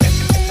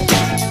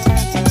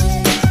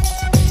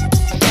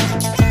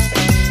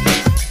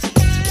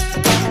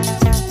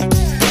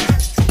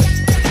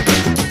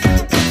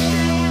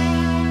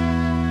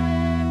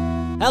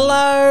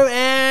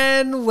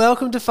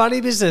welcome to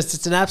Funny Business.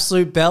 It's an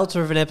absolute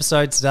belter of an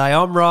episode today.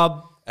 I'm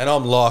Rob. And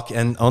I'm Locke.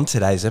 And on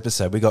today's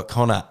episode, we got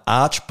Connor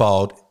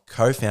Archbold,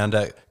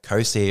 co-founder,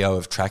 co-CEO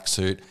of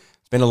Tracksuit.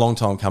 It's been a long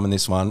time coming,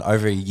 this one,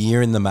 over a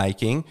year in the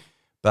making,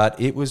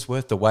 but it was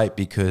worth the wait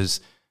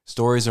because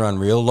stories are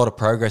unreal. A lot of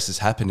progress has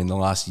happened in the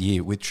last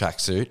year with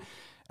Tracksuit.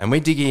 And we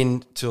dig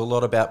into a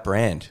lot about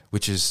brand,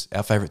 which is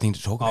our favorite thing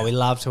to talk about. Oh, we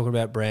love talking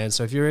about brands.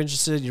 So if you're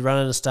interested, you're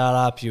running a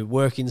startup, you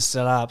work in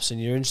startups,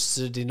 and you're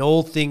interested in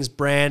all things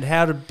brand,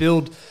 how to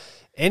build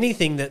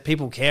anything that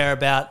people care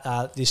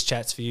about, this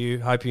chat's for you.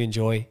 Hope you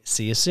enjoy.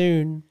 See you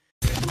soon.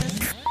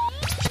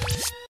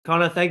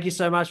 Connor, thank you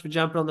so much for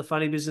jumping on the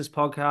Funny Business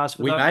podcast.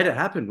 We made it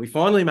happen. We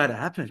finally made it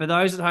happen. For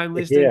those at home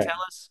listening,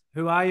 tell us,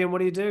 who are you and what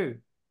do you do?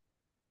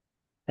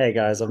 Hey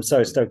guys, I'm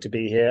so stoked to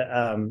be here.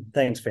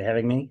 Thanks for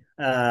having me.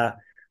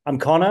 I'm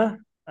Connor,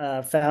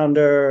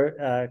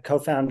 founder,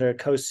 co-founder,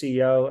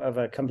 co-CEO of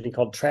a company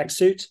called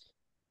Tracksuit.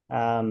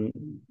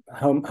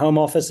 Home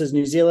office is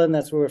New Zealand.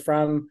 That's where we're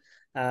from.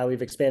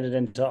 We've expanded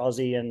into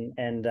Aussie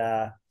and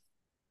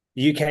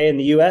UK and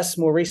the US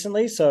more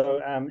recently.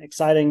 So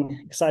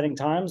exciting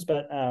times.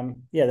 But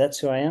yeah, that's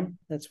who I am.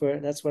 That's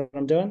what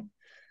I'm doing.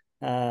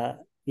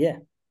 Yeah.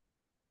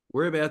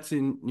 Whereabouts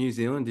in New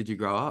Zealand did you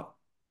grow up?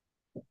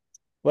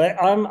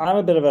 Well,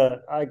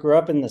 I grew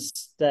up in the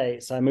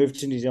States. I moved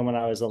to New Zealand when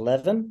I was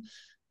 11,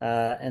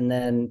 and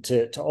then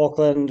to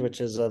Auckland, which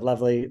is a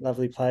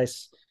lovely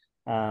place.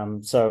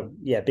 So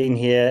yeah, being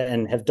here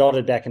and have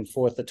dotted back and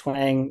forth.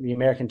 The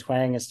American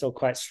twang is still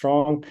quite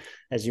strong,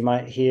 as you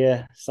might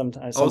hear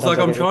sometimes. I was like,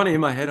 I'm trying to, in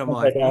my head, I'm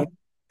like,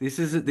 this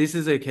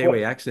is a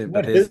Kiwi accent,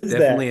 but there's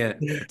definitely a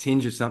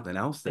tinge of something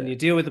else there. And you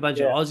deal with a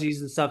bunch of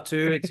Aussies and stuff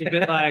too. It's a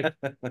bit like,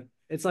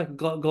 it's like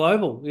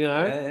global, you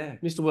know,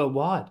 Mr.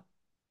 Worldwide.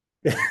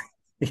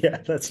 Yeah,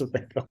 that's what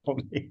they call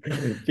me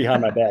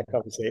behind my back,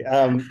 obviously.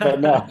 But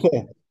no,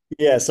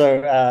 yeah.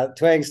 So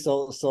twang's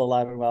still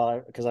alive and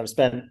well because I've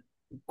spent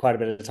quite a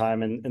bit of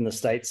time in the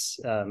States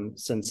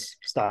since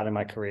starting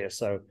my career.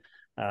 So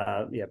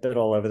yeah, a bit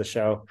all over the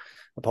show.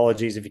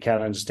 Apologies if you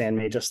can't understand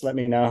me. Just let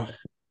me know.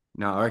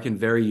 No, I reckon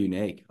very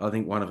unique. I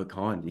think one of a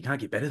kind. You can't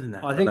get better than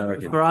that. I think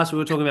for us, we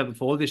were talking about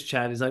before this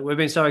chat, is like we've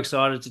been so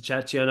excited to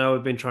chat to you. I know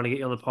we've been trying to get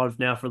you on the pod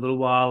now for a little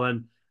while,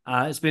 and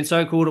it's been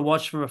so cool to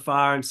watch from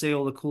afar and see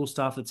all the cool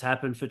stuff that's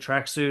happened for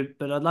Tracksuit.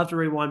 But I'd love to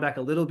rewind back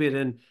a little bit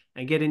and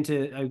get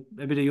into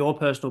a bit of your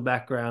personal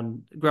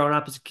background. Growing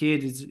up as a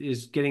kid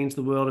is getting into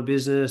the world of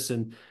business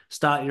and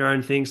starting your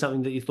own thing,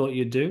 something that you thought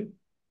you'd do?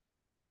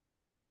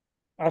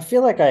 I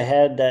feel like I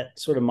had that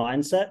sort of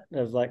mindset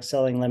of like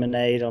selling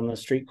lemonade on the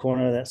street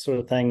corner, that sort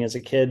of thing as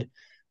a kid.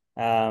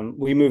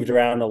 We moved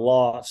around a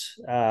lot.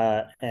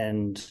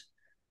 And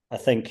I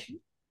think,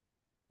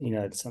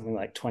 it's something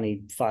like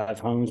 25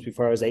 homes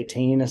before I was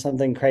 18 or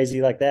something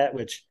crazy like that,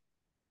 which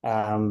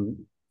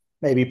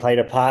maybe played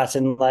a part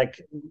in like,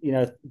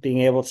 being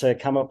able to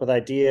come up with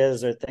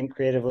ideas or think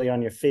creatively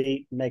on your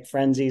feet, make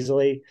friends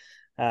easily.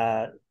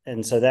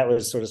 And so that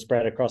was sort of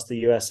spread across the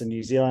US and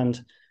New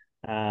Zealand.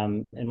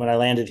 And when I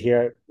landed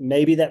here,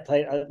 maybe that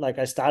played, like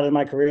I started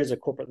my career as a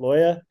corporate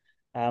lawyer,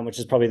 which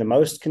is probably the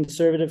most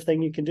conservative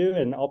thing you can do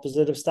and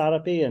opposite of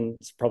startup-y. And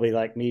it's probably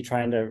like me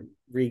trying to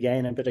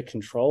regain a bit of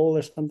control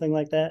or something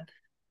like that.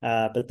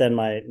 But then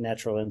my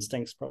natural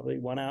instincts probably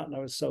won out and I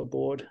was so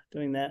bored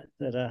doing that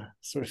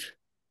sort of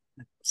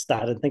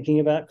started thinking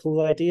about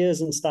cool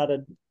ideas and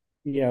started,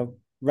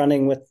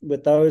 running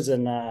with those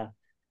and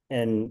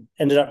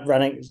ended up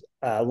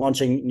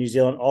launching New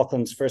Zealand,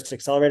 Auckland's first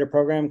accelerator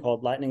program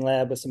called Lightning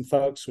Lab with some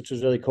folks, which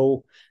was really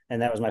cool.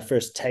 And that was my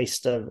first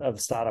taste of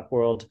startup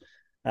world.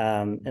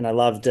 And I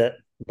loved it.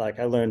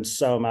 Like I learned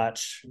so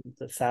much.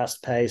 The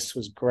fast pace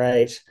was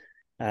great.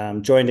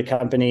 Joined a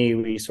company.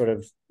 We sort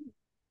of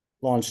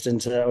launched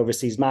into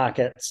overseas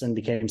markets and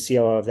became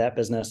COO of that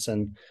business.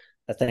 And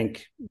I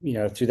think,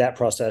 through that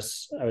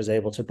process, I was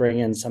able to bring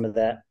in some of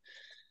that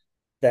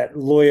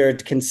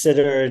lawyered,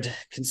 considered,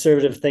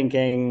 conservative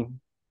thinking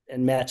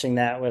and matching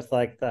that with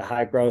like the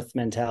high growth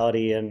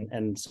mentality.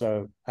 And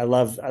so I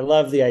love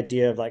the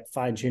idea of like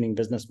fine tuning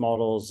business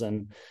models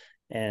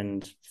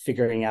and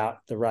figuring out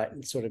the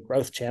right sort of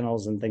growth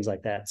channels and things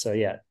like that. So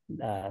yeah,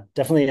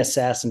 definitely a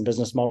SaaS and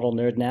business model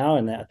nerd now.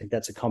 And I think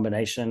that's a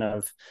combination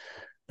of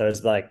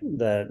those, like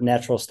the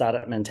natural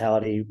startup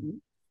mentality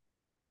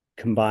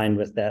combined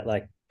with that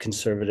like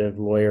conservative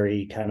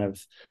lawyery kind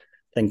of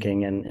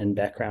thinking and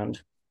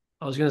background.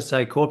 I was going to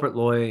say corporate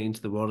lawyer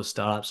into the world of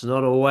startups is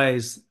not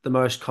always the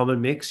most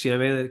common mix. You know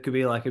what I mean? It could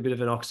be like a bit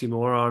of an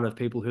oxymoron of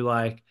people who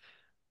like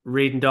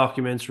reading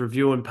documents,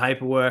 reviewing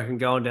paperwork and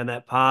going down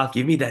that path.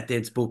 Give me that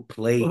dense book,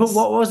 please.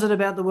 What was it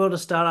about the world of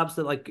startups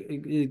that like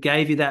it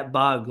gave you that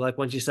bug? Like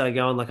once you started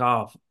going like,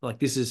 oh, like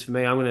this is for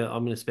me, I'm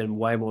gonna spend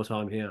way more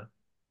time here.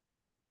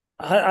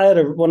 I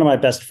had one of my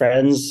best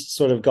friends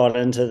sort of got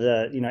into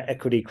the,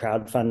 equity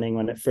crowdfunding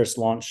when it first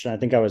launched. And I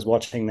think I was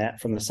watching that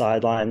from the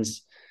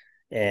sidelines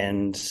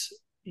and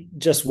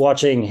just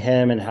watching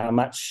him and how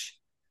much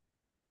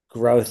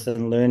growth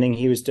and learning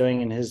he was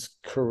doing in his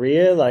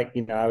career. Like,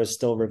 I was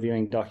still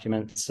reviewing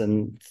documents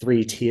and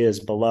 3 tiers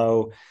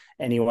below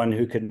anyone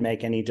who could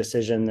make any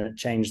decision that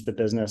changed the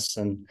business.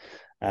 And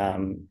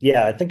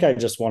yeah, I think I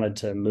just wanted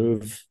to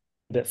move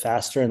a bit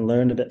faster and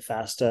learn a bit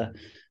faster.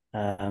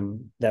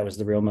 That was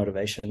the real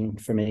motivation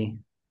for me.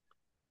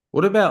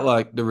 What about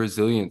like the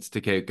resilience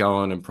to keep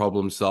going and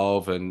problem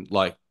solve and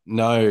like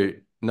no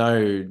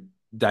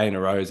day in a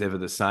row is ever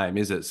the same,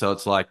 is it? So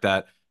it's like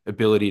that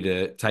ability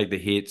to take the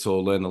hits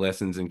or learn the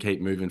lessons and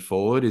keep moving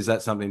forward. Is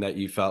that something that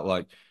you felt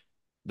like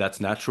that's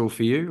natural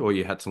for you or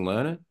you had to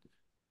learn it?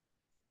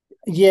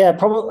 Yeah,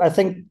 probably. I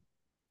think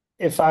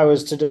if I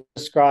was to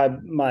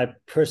describe my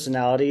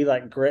personality,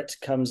 like grit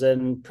comes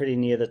in pretty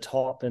near the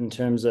top in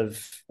terms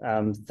of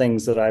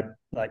things that I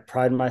like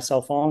pride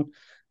myself on.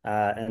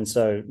 And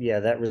so, yeah,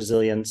 that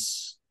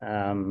resilience,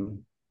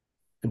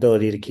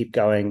 ability to keep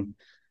going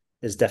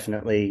is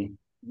definitely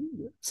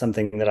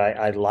something that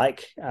I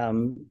like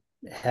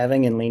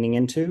having and leaning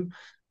into.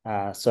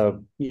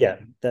 So yeah,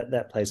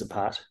 that plays a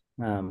part.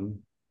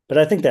 But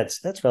I think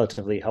that's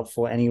relatively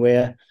helpful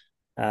anywhere.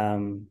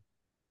 Um,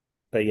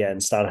 but yeah,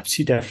 in startups,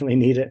 you definitely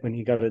need it when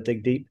you got to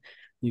dig deep.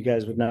 You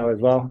guys would know as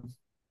well.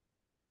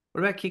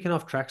 What about kicking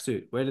off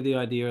tracksuit? Where did the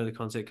idea or the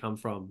concept come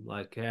from?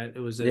 Like,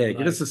 was it Yeah,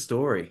 give us like a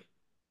story.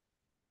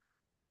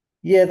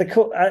 Yeah,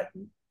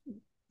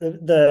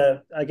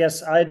 the I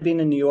guess I'd been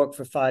in New York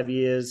for 5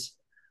 years.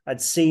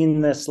 I'd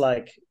seen this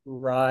like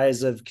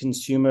rise of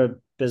consumer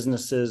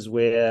businesses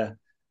where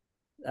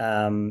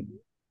um,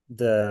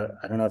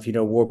 I don't know if you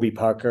know Warby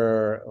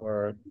Parker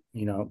or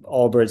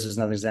Allbirds is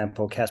another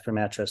example, Casper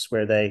Mattress,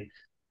 where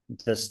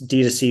this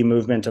D2C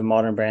movement of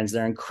modern brands.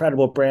 They're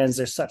incredible brands.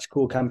 They're such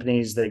cool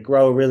companies. They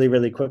grow really,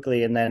 really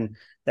quickly, and then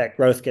that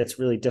growth gets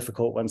really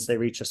difficult once they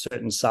reach a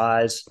certain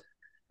size.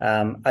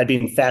 I'd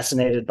been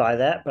fascinated by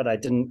that, but I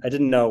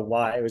didn't know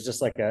why. It was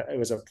just like it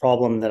was a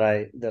problem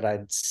that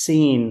I'd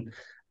seen.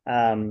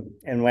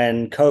 And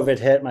when COVID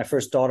hit, my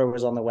first daughter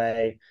was on the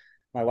way.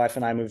 My wife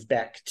and I moved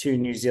back to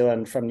New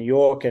Zealand from New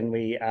York, and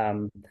we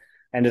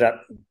ended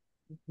up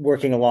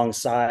working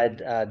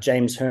alongside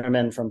James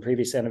Herman from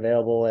Previously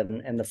Unavailable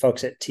and the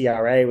folks at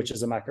TRA, which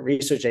is a market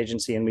research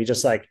agency. And we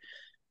just like,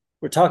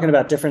 we're talking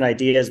about different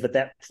ideas, but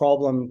that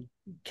problem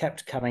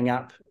kept coming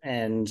up.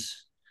 And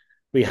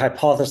we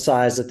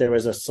hypothesized that there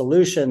was a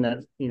solution that,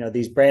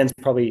 these brands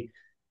probably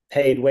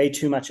paid way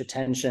too much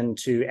attention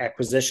to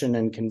acquisition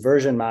and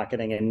conversion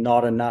marketing and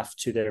not enough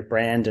to their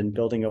brand and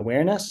building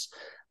awareness.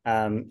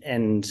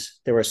 And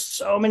there were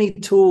so many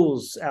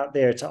tools out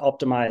there to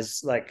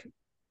optimize like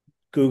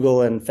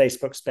Google and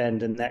Facebook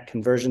spend and that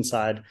conversion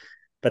side,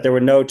 but there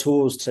were no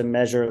tools to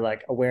measure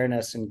like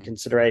awareness and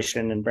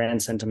consideration and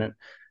brand sentiment.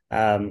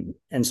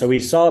 And so we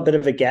saw a bit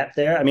of a gap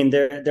there. I mean,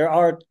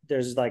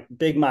 there's like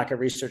big market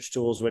research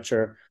tools which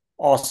are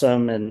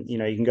awesome, and you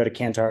can go to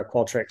Kantar,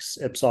 Qualtrics,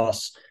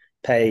 Ipsos,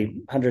 pay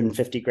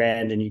 150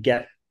 grand, and you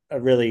get a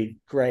really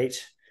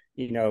great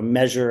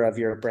measure of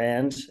your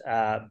brand.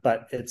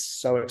 But it's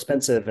so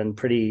expensive and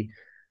pretty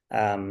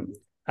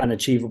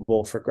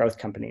unachievable for growth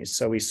companies.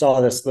 So we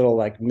saw this little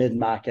like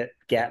mid-market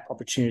gap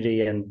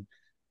opportunity. And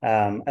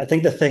I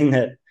think the thing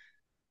that,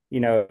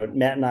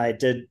 Matt and I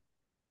did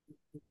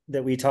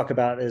that we talk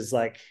about is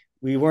like,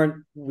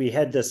 we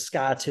had this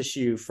scar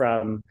tissue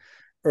from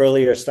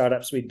earlier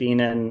startups we'd been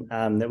in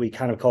that we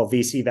kind of call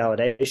VC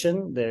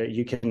validation. There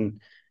you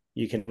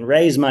can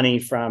raise money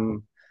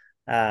from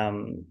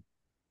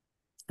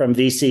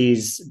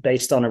VCs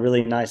based on a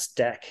really nice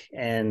deck,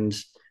 and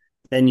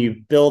then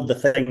you build the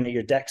thing that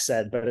your deck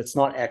said, but it's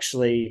not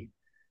actually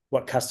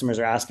what customers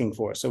are asking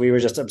for. So we were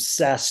just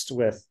obsessed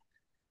with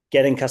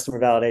getting customer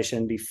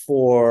validation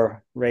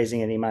before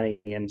raising any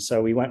money. And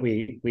so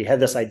we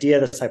had this idea,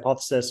 this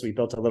hypothesis. We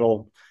built a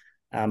little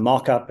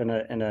mock-up in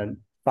a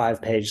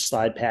 5-page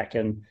slide pack,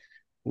 and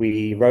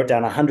we wrote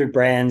down 100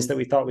 brands that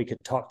we thought we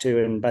could talk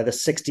to. And by the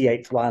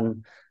 68th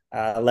one,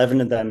 11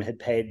 of them had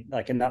paid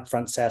like an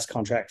upfront SaaS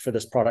contract for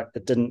this product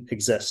that didn't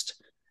exist.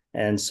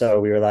 And so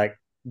we were like,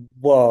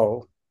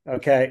 whoa,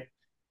 okay,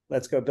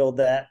 let's go build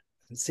that.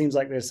 It seems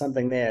like there's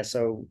something there.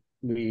 So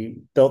we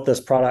built this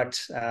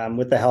product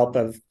with the help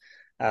of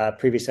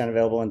Previously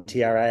Unavailable and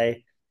TRA,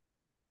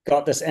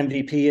 got this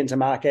MVP into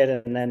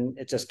market, and then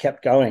it just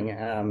kept going.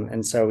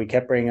 And so we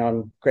kept bringing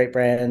on great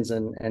brands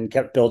and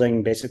kept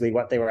building basically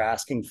what they were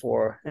asking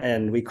for.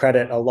 And we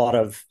credit a lot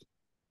of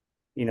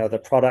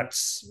the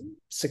product's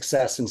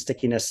success and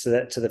stickiness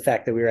to the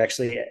fact that we were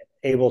actually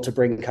able to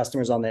bring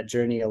customers on that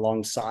journey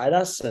alongside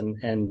us.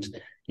 And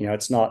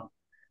it's not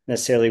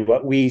necessarily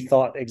what we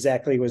thought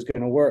exactly was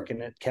going to work,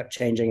 and it kept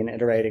changing and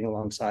iterating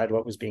alongside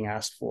what was being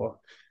asked for,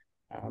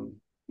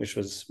 which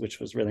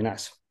was really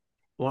nice.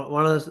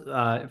 one of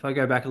the if I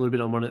go back a little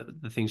bit on one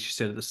of the things you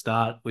said at the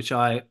start,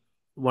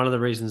 one of the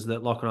reasons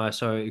that Locke and I are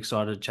so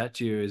excited to chat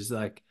to you is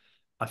like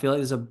I feel like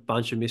there's a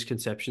bunch of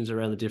misconceptions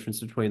around the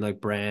difference between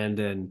like brand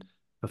and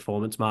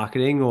performance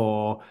marketing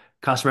or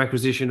customer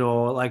acquisition,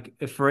 or like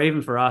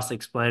even for us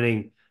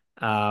explaining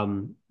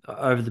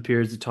over the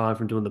periods of time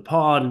from doing the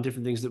pod and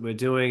different things that we're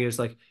doing is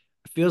like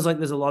it feels like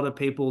there's a lot of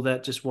people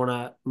that just want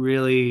to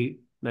really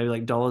maybe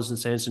like dollars and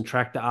cents and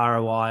track the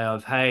ROI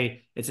of,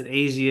 hey, it's an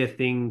easier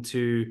thing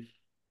to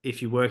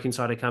if you work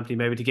inside a company,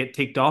 maybe to get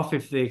ticked off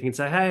if they can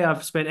say, hey,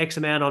 I've spent X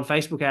amount on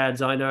Facebook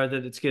ads. I know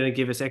that it's going to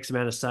give us X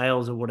amount of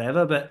sales or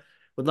whatever. But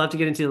would love to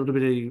get into a little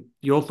bit of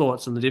your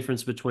thoughts on the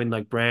difference between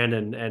like brand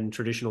and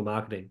traditional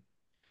marketing.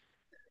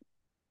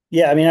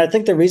 Yeah, I mean, I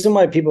think the reason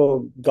why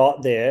people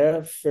got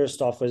there,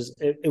 first off, was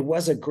it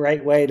was a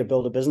great way to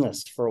build a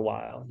business for a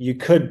while. You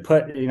could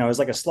put, it was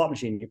like a slot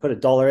machine. You put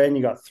 $1 in,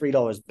 you got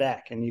 $3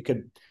 back, and you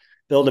could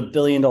build $1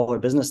 billion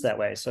business that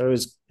way. So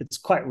it's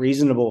quite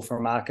reasonable for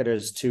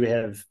marketers to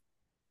have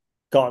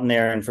gotten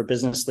there and for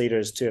business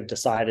leaders to have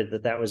decided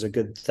that that was a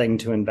good thing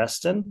to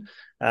invest in.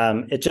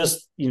 It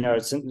just, I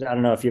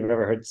don't know if you've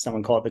ever heard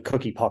someone call it the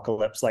cookie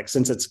apocalypse. Like,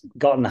 since it's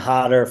gotten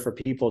harder for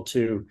people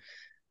to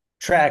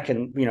track,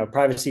 and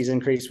privacy's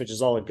increased, which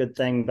is all a good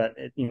thing, but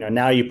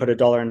now you put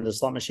 $1 into the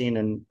slot machine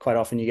and quite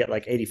often you get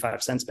like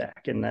 85 cents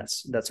back, and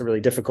that's a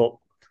really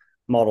difficult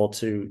model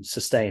to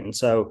sustain.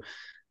 So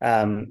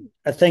I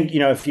think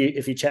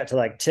if you chat to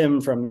like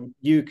Tim from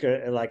Uke,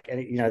 like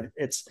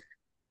it's,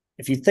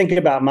 if you think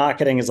about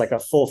marketing as like a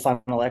full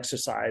funnel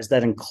exercise,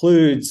 that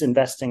includes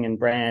investing in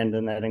brand,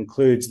 and that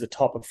includes the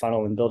top of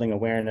funnel and building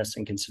awareness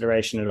and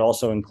consideration. It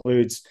also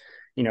includes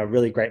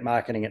really great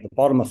marketing at the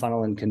bottom of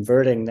funnel and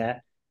converting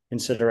that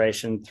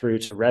consideration through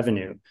to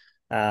revenue.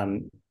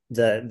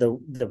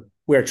 The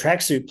where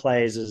tracksuit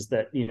plays is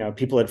that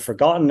people had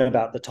forgotten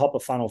about the top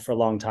of funnel for a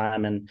long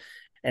time, and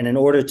in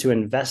order to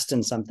invest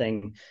in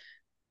something,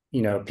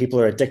 people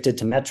are addicted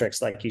to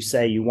metrics. Like you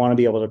say, you want to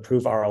be able to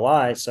prove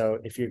ROI. So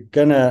if you're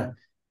gonna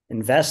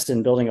invest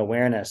in building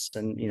awareness,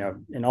 and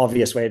an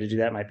obvious way to do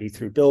that might be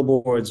through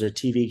billboards or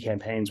TV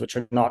campaigns, which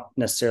are not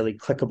necessarily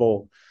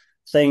clickable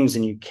things,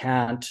 and you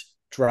can't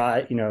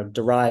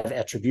derive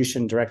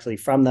attribution directly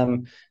from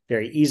them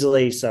very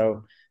easily.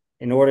 So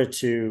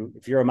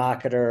if you're a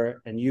marketer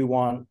and you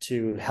want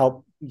to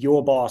help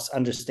your boss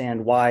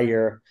understand why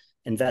you're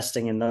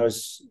investing in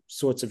those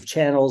sorts of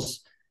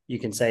channels, you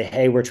can say,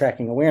 hey, we're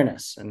tracking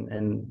awareness,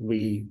 and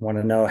we want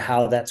to know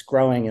how that's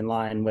growing in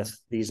line with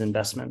these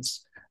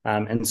investments.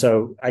 And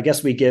so I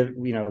guess we give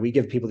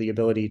people the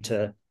ability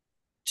to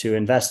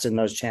invest in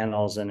those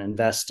channels and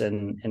invest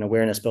in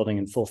awareness building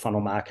and full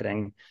funnel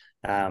marketing.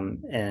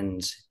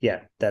 And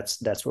yeah,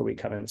 that's where we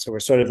come in. So we're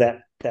sort of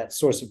that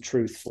source of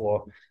truth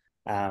for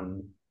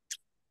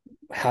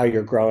how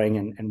you're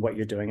growing and what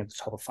you're doing at the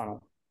top of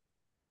funnel.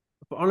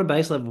 But on a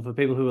base level, for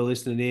people who are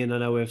listening in, I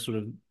know we're sort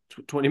of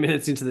 20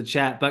 minutes into the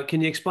chat, but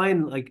can you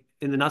explain like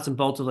in the nuts and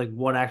bolts of like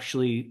what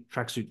actually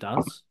tracksuit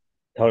does?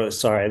 Oh,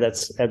 sorry,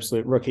 that's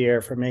absolute rookie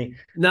error for me.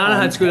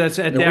 No, it's good.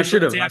 We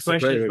should have our asked the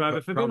questions, question. bro.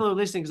 But for people who are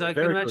listening, because I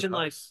can imagine,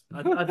 like,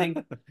 I think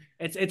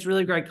it's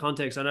really great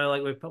context. I know,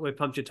 like, we've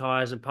pumped your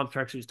tires and pumped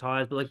tracksuits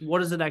tires, but like, what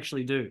does it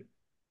actually do?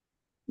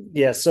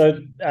 Yeah, so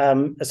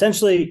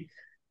essentially,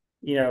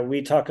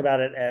 we talk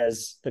about it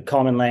as the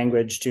common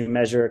language to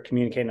measure,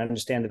 communicate, and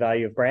understand the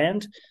value of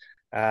brand,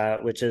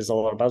 which is a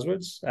lot of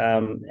buzzwords.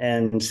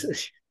 And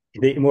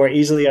the more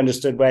easily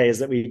understood way is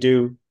that we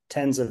do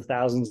tens of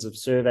thousands of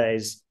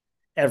surveys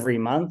every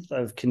month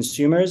of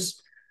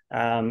consumers,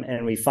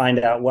 and we find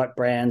out what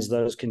brands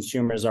those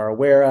consumers are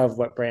aware of,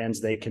 what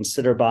brands they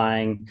consider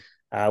buying,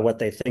 what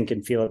they think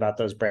and feel about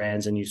those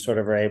brands, and you sort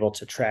of are able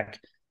to track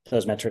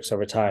those metrics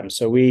over time.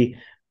 So we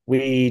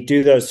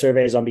do those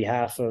surveys on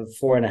behalf of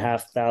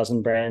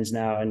 4,500 brands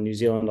now in New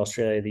Zealand,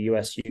 Australia, the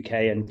US, UK,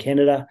 and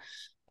Canada.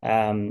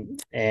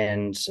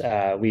 And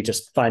we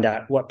just find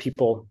out what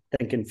people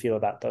think and feel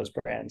about those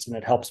brands, and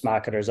it helps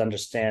marketers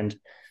understand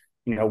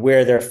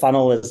where their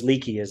funnel is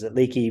leaky. Is it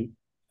leaky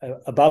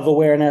above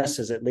awareness?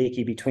 Is it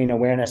leaky between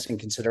awareness and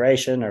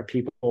consideration? Or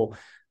people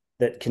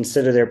that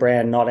consider their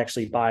brand not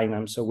actually buying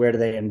them? So where do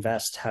they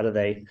invest? How do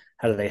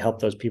they help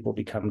those people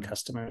become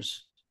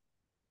customers?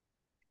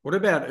 What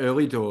about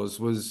early doors?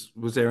 Was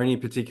there any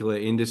particular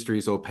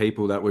industries or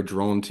people that were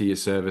drawn to your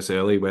service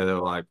early where they're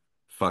like,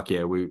 fuck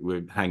yeah,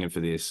 we're hanging for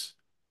this?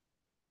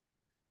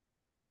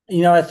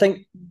 I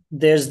think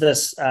there's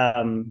this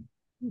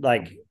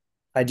like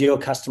ideal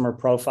customer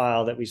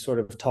profile that we sort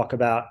of talk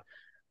about,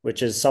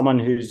 which is someone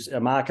who's a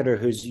marketer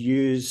who's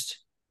used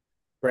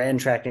brand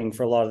tracking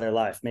for a lot of their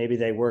life. Maybe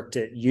they worked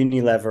at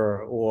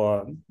Unilever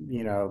or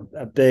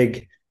a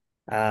big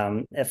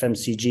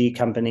FMCG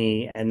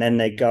company, and then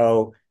they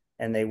go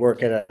and they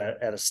work at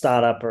a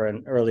startup or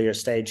an earlier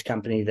stage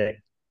company that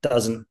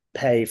doesn't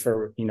pay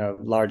for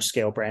large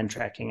scale brand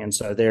tracking, and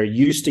so they're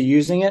used to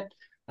using it.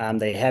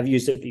 They have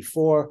used it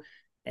before,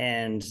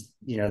 and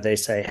they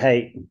say,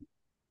 hey,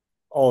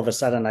 all of a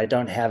sudden I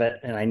don't have it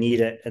and I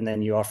need it. And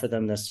then you offer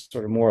them this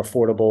sort of more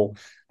affordable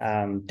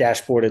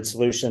dashboarded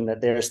solution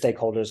that their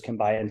stakeholders can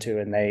buy into,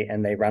 and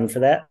they run for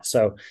that.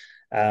 So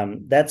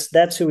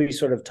that's who we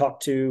sort of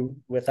talk to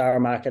with our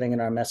marketing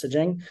and our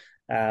messaging.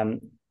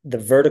 The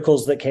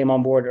verticals that came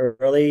on board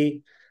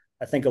early,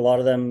 I think a lot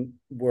of them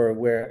were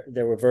where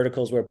there were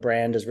verticals where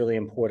brand is really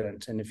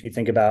important. And if you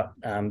think about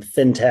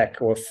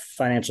fintech or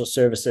financial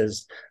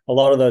services, a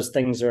lot of those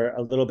things are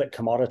a little bit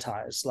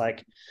commoditized.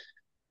 Like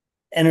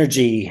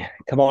energy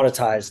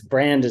commoditized.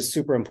 Brand is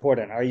super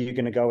important. Are you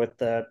going to go with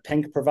the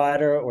pink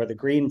provider or the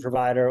green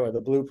provider or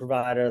the blue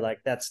provider? Like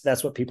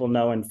that's what people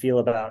know and feel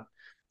about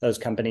those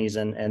companies,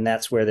 and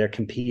that's where they're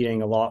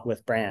competing a lot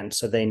with brands.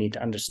 So they need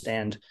to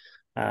understand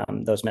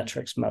those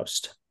metrics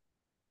most.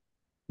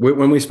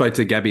 When we spoke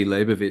to Gabby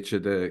Leibovich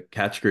at the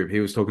Catch Group,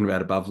 he was talking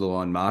about above the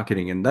line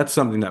marketing, and that's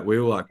something that we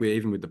were like, we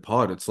even with the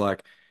pod, it's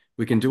like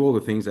we can do all the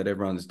things that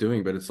everyone's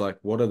doing, but it's like,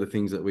 what are the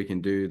things that we can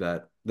do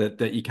that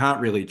you can't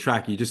really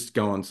track? You just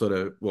go on sort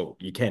of, well,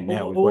 you can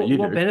now with what you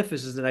What do.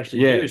 benefits does it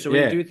actually Yeah, do? So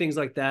when you yeah, do things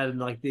like that, and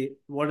like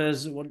what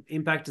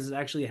impact does it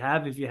actually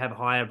have if you have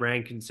higher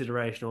brand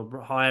consideration or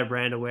higher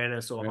brand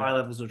awareness or high yeah.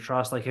 levels of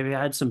trust? Like, have you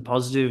had some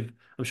positive?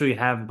 I'm sure you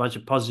have a bunch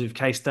of positive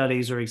case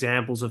studies or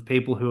examples of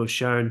people who have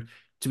shown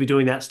to be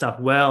doing that stuff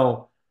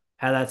well,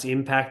 how that's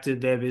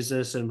impacted their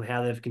business and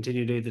how they've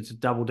continued either to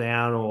double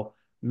down or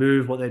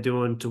move what they're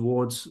doing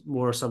towards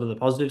more of some of the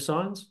positive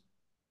signs.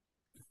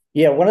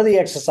 Yeah, one of the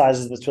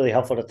exercises that's really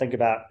helpful to think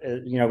about,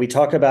 we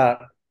talk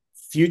about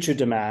future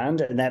demand,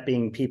 and that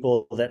being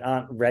people that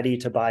aren't ready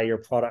to buy your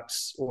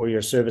products or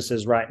your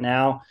services right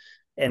now,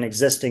 and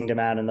existing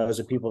demand, and those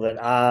are people that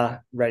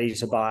are ready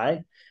to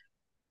buy.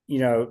 You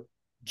know,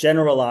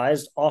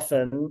 generalized,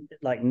 often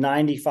like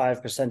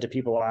 95% of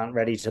people aren't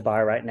ready to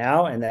buy right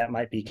now, and that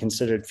might be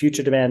considered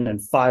future demand,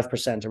 and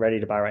 5% are ready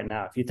to buy right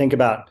now. If you think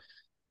about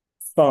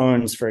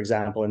phones, for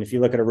example, and if you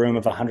look at a room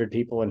of 100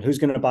 people and who's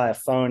going to buy a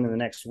phone in the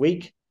next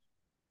week,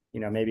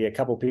 maybe a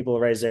couple people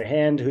raise their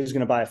hand. Who's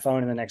going to buy a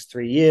phone in the next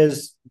 3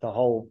 years? The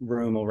whole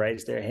room will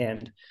raise their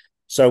hand.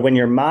 So when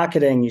you're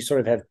marketing, you sort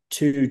of have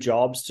two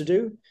jobs to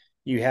do.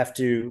 You have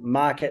to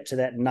market to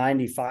that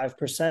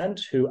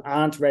 95% who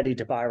aren't ready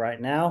to buy right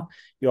now.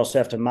 You also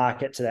have to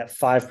market to that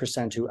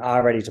 5% who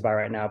are ready to buy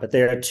right now. But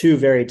there are two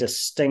very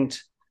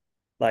distinct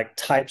like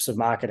types of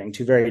marketing,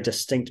 two very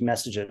distinct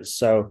messages.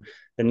 So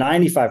the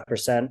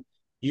 95%,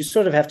 you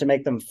sort of have to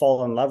make them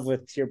fall in love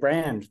with your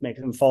brand, make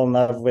them fall in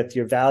love with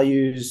your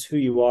values, who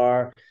you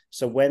are.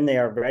 So when they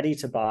are ready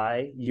to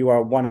buy, you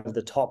are one of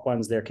the top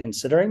ones they're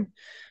considering.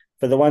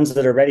 For the ones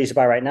that are ready to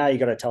buy right now, you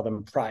got to tell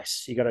them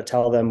price. You got to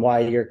tell them why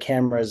your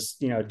camera's,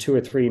 2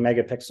 or 3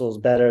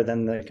 megapixels better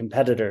than the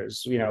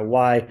competitors.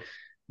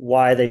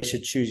 Why they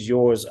should choose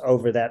yours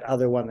over that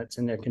other one that's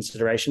in their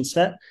consideration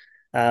set.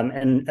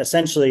 And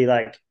essentially,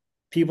 like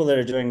people that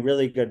are doing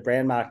really good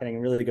brand marketing,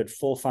 really good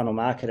full funnel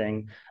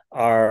marketing,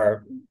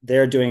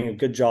 they're doing a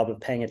good job of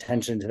paying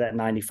attention to that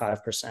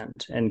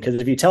 95%. And because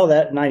if you tell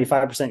that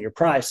 95% your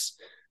price,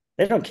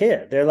 they don't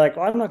care. They're like,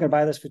 well, I'm not going to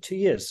buy this for 2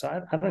 years.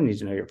 So I don't need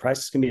to know your price.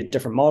 It's going to be a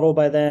different model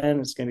by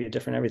then. It's going to be a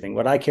different everything.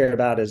 What I care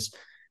about is,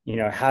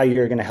 how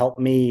you're going to help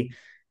me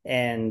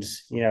and,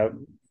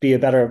 be a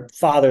better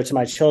father to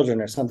my children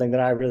or something that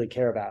I really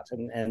care about.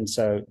 And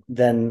so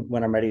then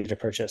when I'm ready to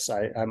purchase,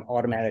 I'm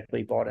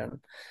automatically bought in.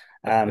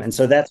 And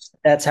so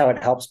that's how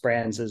it helps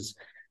brands is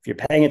if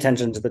you're paying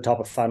attention to the top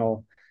of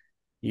funnel,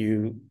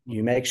 you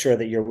make sure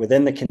that you're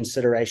within the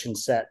consideration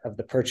set of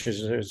the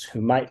purchasers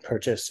who might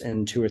purchase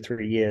in 2 or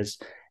 3 years,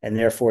 and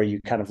therefore you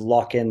kind of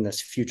lock in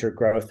this future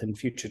growth and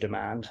future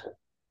demand.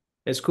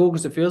 It's cool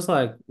because it feels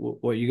like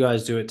what you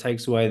guys do, it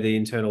takes away the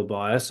internal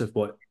bias of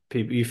what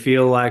people you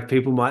feel like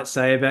people might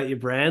say about your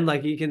brand.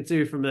 Like you can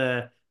do from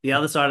the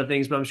other side of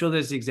things, but I'm sure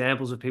there's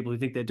examples of people who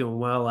think they're doing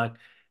well. Like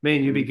me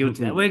and you'd be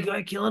guilty of that.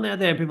 We're killing out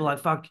there, and people are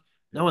like, fuck,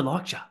 no one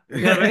likes you.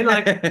 You know what I mean?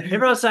 Like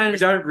everyone's saying We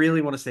don't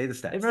really want to see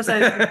the everyone's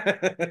saying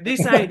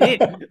this ain't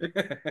it.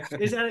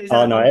 Is that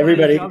Oh a no, fun part of your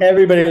everybody job?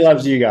 everybody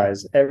loves you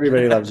guys.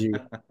 Everybody loves you.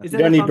 Is You that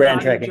a don't need fun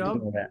brand part of your tracking to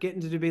job? know that.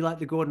 Getting to be like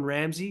the Gordon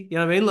Ramsay? You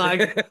know what I mean?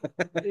 Like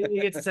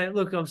you get to say,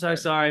 look, I'm so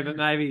sorry, but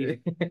maybe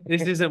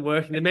this isn't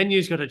working. The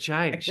menu's got to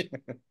change.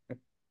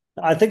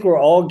 I think we're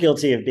all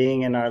guilty of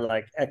being in our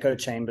like echo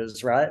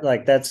chambers, right?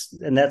 Like that's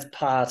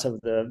part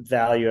of the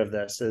value of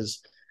this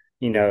is,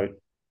 you know,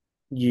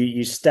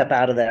 you step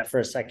out of that for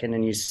a second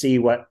and you see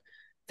what,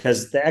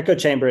 because the echo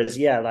chamber is,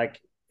 yeah, like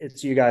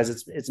it's you guys,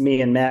 it's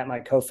me and Matt, my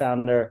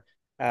co-founder,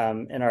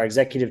 and our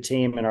executive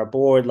team and our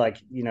board.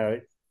 Like, you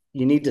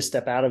need to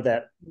step out of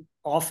that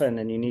often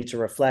and you need to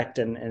reflect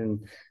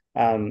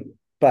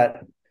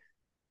but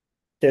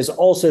there's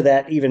also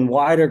that even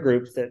wider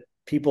group that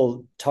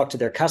people talk to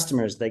their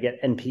customers, they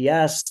get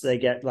NPS, they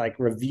get like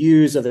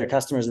reviews of their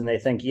customers and they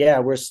think, yeah,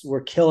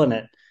 we're killing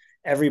it,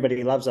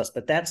 everybody loves us.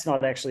 But that's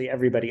not actually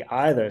everybody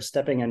either.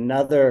 Stepping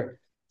another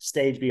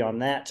stage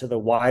beyond that to the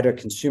wider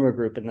consumer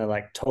group and the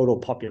like total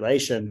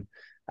population,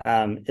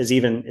 is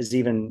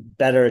even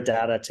better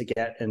data to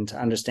get and to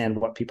understand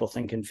what people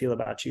think and feel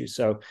about you.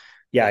 So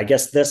yeah, I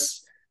guess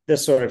this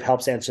sort of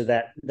helps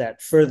answer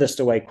that furthest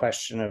away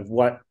question of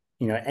what,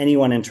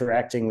 anyone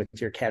interacting with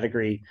your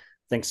category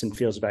thinks and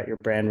feels about your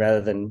brand,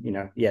 rather than,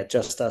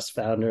 just us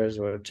founders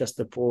or just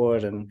the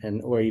board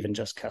and or even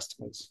just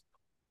customers.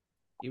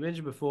 You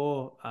mentioned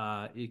before,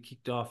 you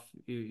kicked off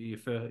your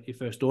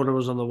first daughter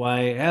was on the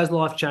way. How's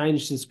life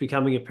changed since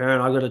becoming a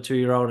parent? I got a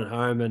 2-year-old at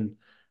home, and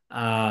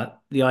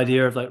the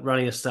idea of like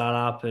running a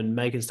startup and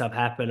making stuff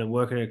happen and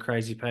working at a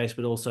crazy pace,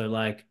 but also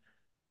like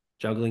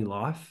juggling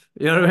life.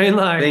 You know what I mean?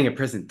 Being Like a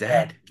present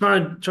dad.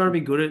 trying to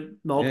be good at Yeah.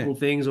 multiple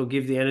things or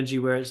give the energy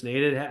where it's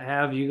needed.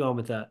 How have you gone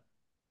with that?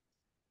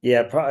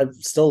 Yeah,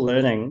 still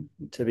learning,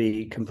 to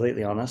be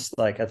completely honest.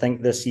 Like, I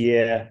think this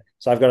year,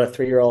 so I've got a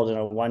 3-year-old and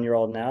a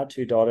 1-year-old now,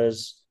 two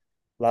daughters.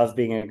 Love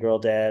being a girl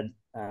dad.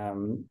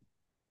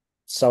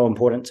 So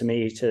important to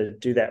me to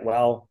do that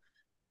well.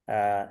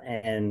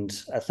 And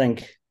I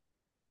think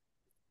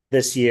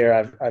this year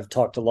I've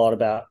talked a lot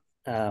about.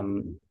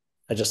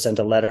 I just sent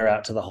a letter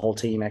out to the whole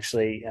team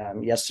actually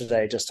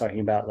yesterday, just talking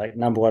about like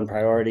number one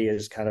priority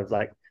is kind of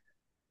like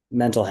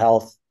mental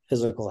health,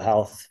 physical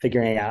health,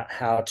 figuring out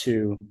how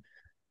to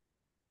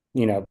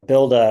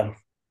build a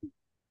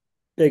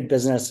big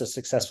business, a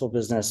successful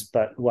business,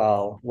 but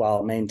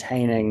while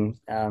maintaining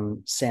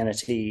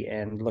sanity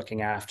and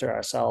looking after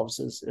ourselves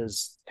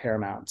is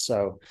paramount.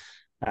 So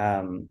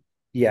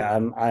yeah,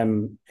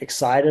 I'm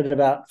excited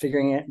about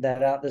figuring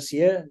that out this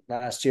year.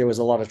 Last year was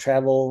a lot of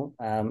travel.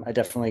 I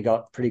definitely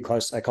got pretty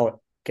close. I got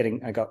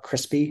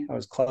crispy. I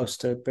was close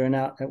to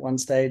burnout at one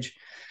stage,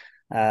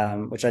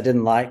 which I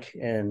didn't like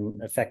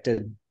and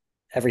affected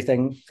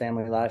everything,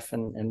 family life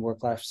and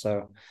work life.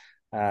 So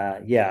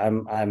yeah,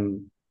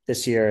 I'm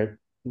this year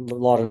a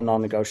lot of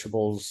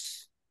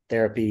non-negotiables,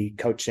 therapy,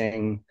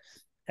 coaching,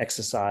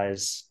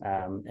 exercise,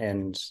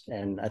 and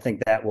I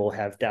think that will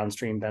have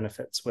downstream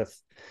benefits with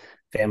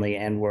family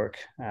and work.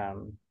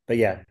 But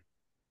yeah,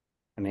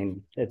 I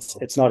mean,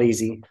 it's not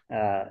easy.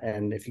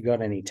 And if you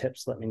got any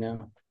tips, let me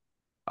know.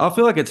 I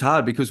feel like it's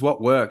hard because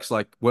what works,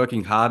 like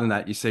working hard in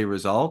that, you see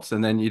results,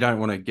 and then you don't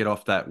want to get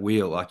off that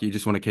wheel. Like you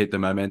just want to keep the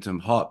momentum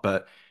hot,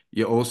 but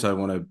you also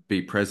want to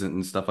be present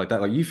and stuff like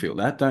that. Like you feel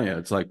that, don't you?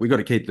 It's like we got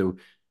to keep the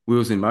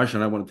wheels in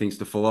motion. I don't want things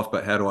to fall off,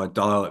 but how do I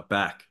dial it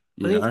back?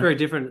 I You think it's know? very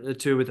different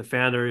too with the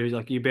founder who's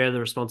like you bear the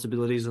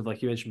responsibilities of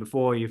like you mentioned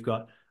before, you've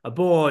got a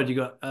board, you've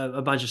got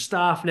a bunch of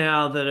staff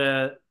now that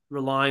are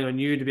relying on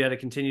you to be able to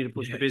continue to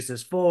push the Yeah.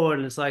 business forward.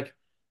 And it's like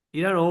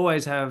you don't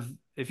always have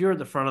if you're at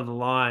the front of the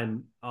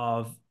line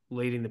of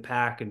leading the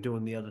pack and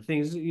doing the other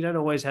things, you don't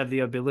always have the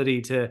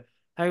ability to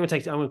I'm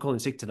gonna call in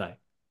sick today.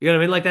 You know what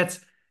I mean? Like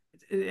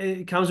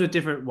it comes with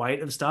different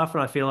weight of stuff.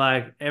 And I feel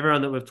like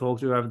everyone that we've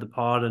talked to over the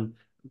pod and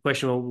the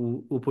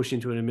question we'll push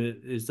into in a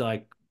minute is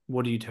like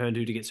what do you turn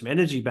to get some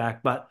energy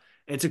back? But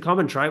it's a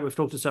common trait. We've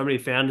talked to so many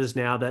founders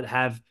now that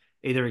have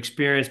either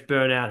experienced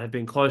burnout, have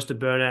been close to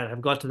burnout,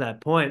 have got to that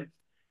point.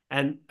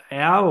 And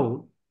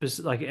our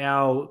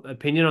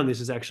opinion on this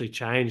has actually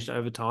changed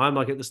over time.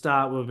 Like at the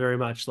start, we're very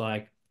much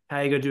like,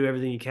 hey, you got to do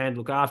everything you can to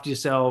look after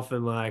yourself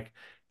and like,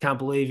 can't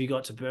believe you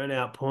got to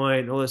burnout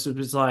point. All this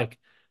it's like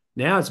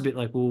now it's a bit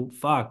like, well,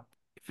 fuck.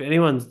 If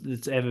anyone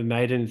that's ever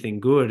made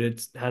anything good,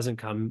 it hasn't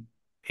come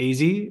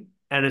easy.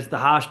 And it's the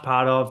harsh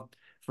part of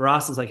for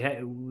us, it's like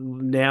hey,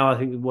 now I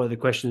think one of the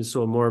questions is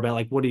sort of more about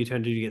like what do you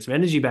turn to get some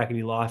energy back in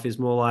your life is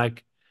more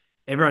like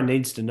everyone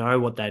needs to know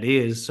what that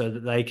is so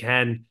that they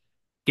can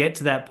get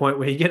to that point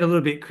where you get a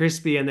little bit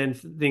crispy and then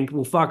think,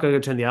 well, fuck, I got to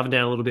turn the oven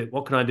down a little bit.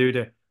 What can I do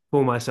to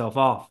pull myself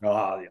off? Oh,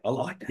 I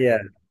like that. Yeah,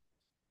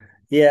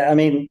 yeah. I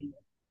mean,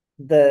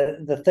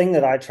 the thing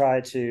that I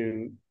try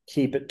to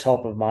keep at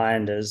top of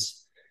mind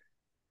is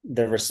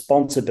the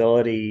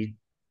responsibility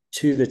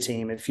to the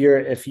team. If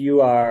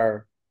you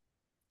are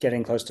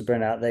getting close to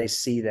burnout, they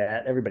see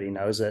that. Everybody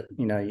knows it.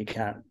 You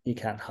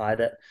can't hide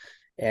it.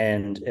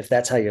 And if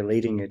that's how you're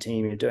leading your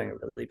team, you're doing a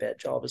really bad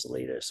job as a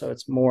leader. So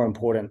it's more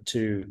important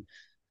to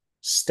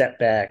step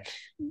back,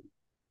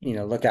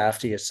 look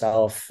after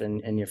yourself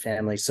and your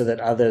family so that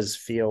others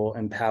feel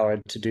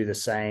empowered to do the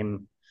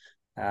same.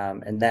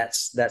 And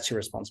that's your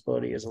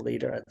responsibility as a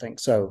leader, I think.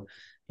 So,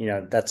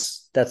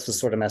 that's the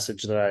sort of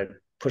message that I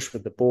push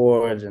with the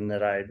board and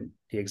the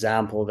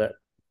example that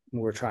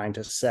we're trying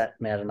to set,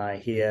 Matt and I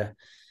here.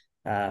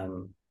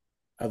 Um,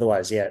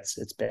 Otherwise, yeah,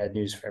 it's bad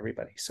news for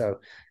everybody. So,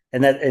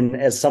 and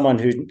as someone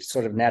who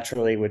sort of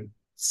naturally would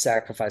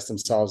sacrifice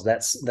themselves,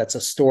 that's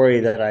a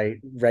story that I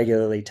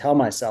regularly tell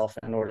myself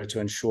in order to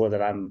ensure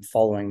that I'm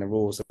following the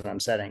rules that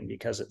I'm setting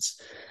because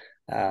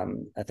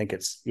I think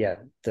it's yeah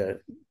the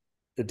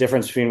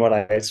difference between what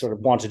I sort of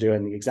want to do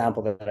and the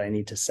example that I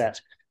need to set.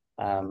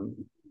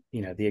 Um,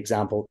 the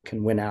example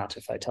can win out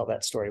if I tell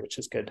that story, which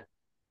is good.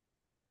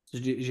 So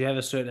do you have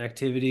a certain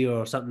activity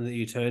or something that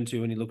you turn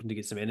to when you're looking to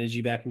get some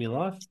energy back in your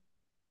life?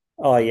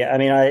 Oh yeah, I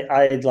mean,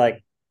 I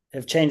like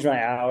have changed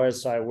my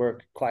hours, so I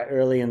work quite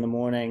early in the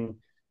morning,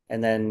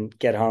 and then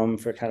get home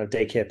for kind of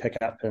daycare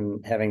pickup,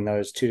 and having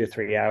those 2 to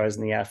 3 hours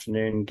in the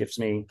afternoon gives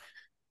me,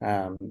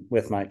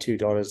 with my two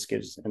daughters,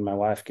 gives and my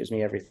wife gives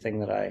me everything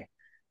that I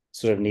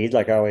sort of need.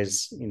 Like I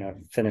always,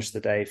 finish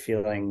the day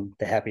feeling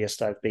the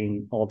happiest I've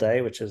been all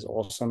day, which is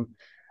awesome.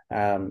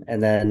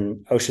 And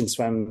then ocean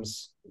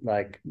swims,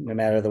 like no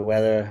matter the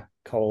weather,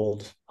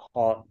 cold,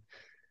 hot,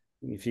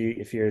 if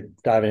you're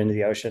diving into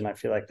the ocean, I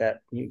feel like that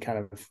you kind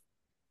of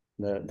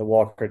the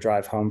walk or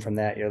drive home from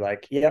that, you're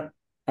like, yep,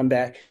 I'm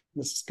back.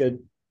 This is good.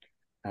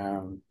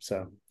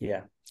 So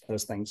yeah,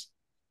 those things.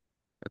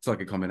 It's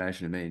like a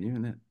combination of me and you,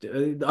 isn't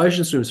it? The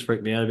ocean swims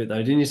freaked me out a bit though.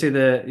 Didn't you see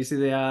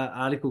the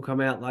article come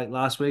out like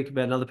last week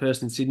about another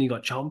person in Sydney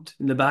got chomped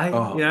in the bay? You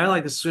Oh, know,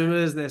 like the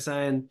swimmers, they're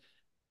saying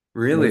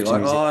really? Move to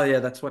Like, New Zealand. oh yeah,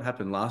 that's what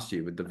happened last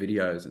year with the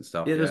videos and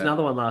stuff. yeah, there's Yeah.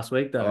 another one last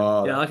week though.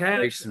 Oh, Yeah, that like hey,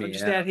 freaks I'm me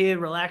just out. out here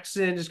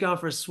relaxing, just going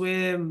for a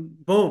swim.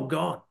 Boom,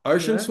 gone. You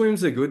Ocean know?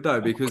 swims are good though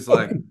because Oh,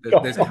 like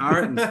there's God.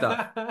 current and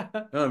stuff. You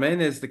know what I mean?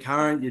 There's the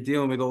current. You're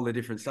dealing with all the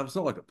different stuff. It's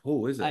not like a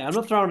pool, is Hey, it? I'm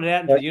not throwing it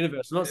out into the But,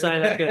 universe. I'm not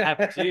saying that's going to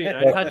happen to you. You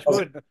know, but touch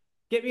wood.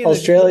 Get me in the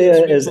Australia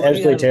swimming is pool. Let me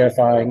absolutely have a look.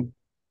 terrifying.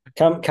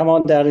 Come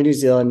on down to New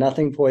Zealand.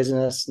 Nothing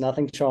poisonous,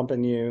 nothing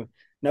chomping you.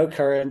 No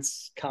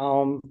currents,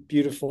 calm,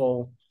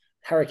 beautiful.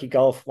 Hauraki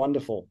Gulf,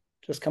 wonderful.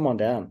 Just come on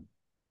down.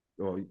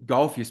 Or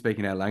golf, you're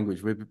speaking our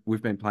language.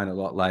 We've been playing a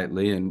lot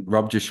lately, and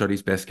Rob just shot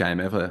his best game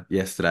ever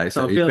yesterday.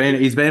 So So I feel like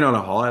he's been on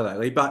a high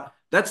lately. But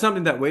that's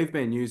something that we've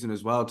been using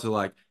as well to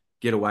like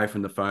get away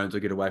from the phones or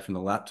get away from the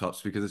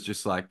laptops because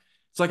it's like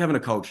having a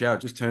cold shower.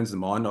 It just turns the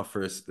mind off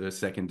for a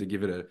second to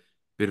give it a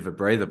bit of a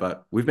breather.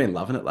 But we've been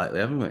loving it lately,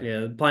 haven't we?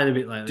 yeah, playing a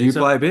bit Do lately. you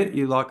So play a bit?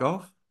 You like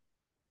golf?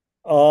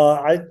 Uh,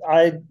 I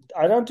I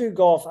I don't do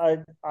golf.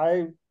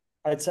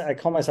 I'd say I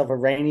call myself a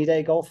rainy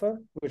day golfer,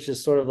 which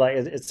is sort of like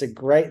it's a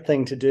great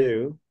thing to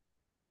do.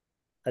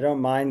 I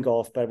don't mind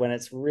golf, but when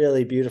it's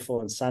really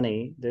beautiful and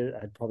sunny,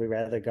 I'd probably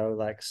rather go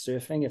like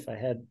surfing if I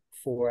had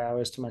 4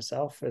 hours to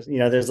myself.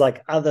 There's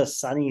like other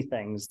sunny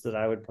things that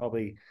I would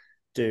probably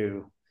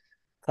do.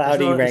 it's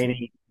Cloudy, not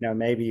rainy,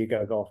 maybe you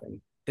go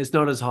golfing. it's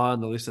not as high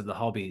on the list of the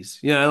hobbies.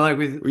 You know, like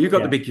with Well, you got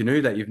the Yeah. big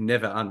canoe that you've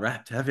never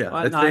unwrapped, have you?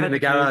 I, It's no, I've been in had the the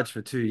canoe. garage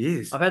for 2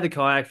 years. I've had the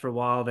kayak for a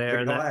while there, The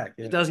and that kayak,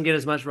 it yeah. doesn't get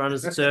as much run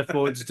as the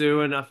surfboards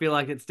do. And I feel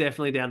like it's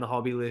definitely down the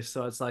hobby list.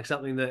 So it's like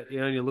something that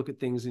you look at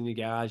things in your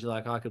garage, you're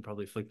like, I could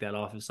probably flick that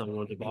off if someone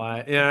wanted to buy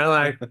it. You know,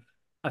 like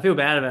I feel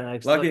bad about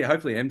it. Lucky,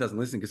 hopefully Em doesn't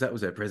listen because that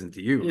was her present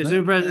to you, Yeah, wasn't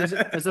Zoom present.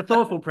 it? It's a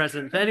thoughtful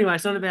present. But anyway,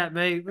 it's not about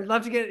me. We'd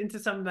love to get into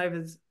some of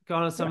David's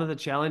kind of some Yeah. of the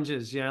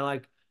challenges,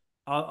 like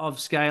of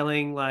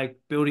scaling, like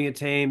building a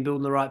team,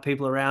 building the right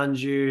people around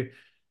you,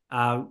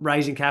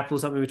 raising capital,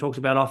 something we talked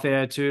about off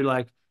air too.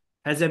 Like,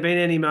 has there been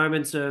any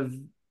moments of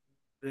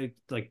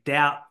like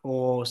doubt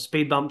or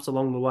speed bumps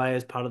along the way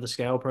as part of the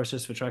scale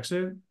process for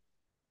Tracksuit?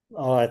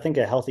 Oh, I think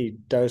a healthy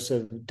dose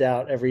of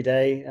doubt every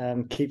day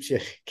keeps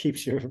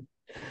you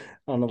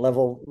on a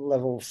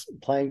level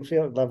playing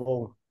field,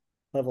 level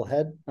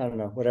head. I don't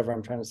know, whatever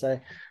I'm trying to say.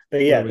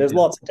 But We're yeah, with there's you.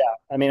 lots of doubt.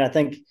 I mean, I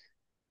think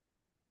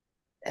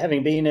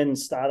having been in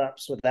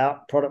startups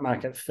without product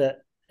market fit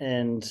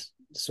and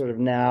sort of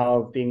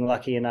now being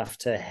lucky enough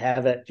to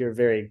have it, you're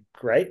very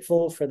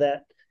grateful for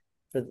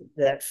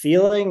that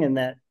feeling and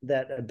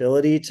that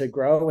ability to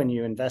grow. When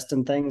you invest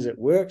in things, it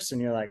works, and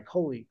you're like,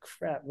 holy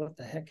crap, what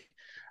the heck?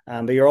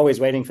 But you're always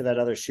waiting for that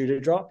other shoe to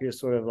drop. You're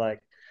sort of like,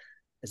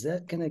 is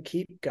that going to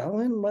keep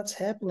going? What's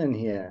happening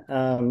here?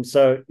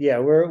 So yeah,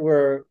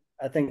 we're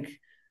I think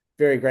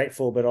very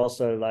grateful, but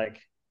also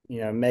like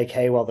make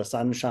hay while the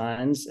sun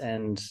shines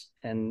and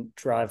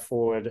drive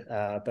forward,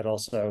 but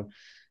also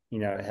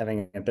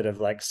having a bit of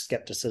like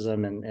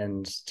skepticism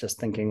and just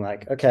thinking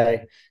like,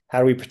 okay, how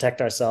do we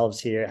protect ourselves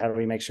here? How do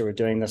we make sure we're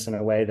doing this in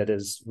a way that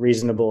is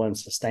reasonable and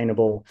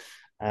sustainable?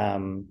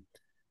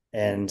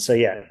 And so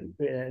yeah,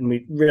 and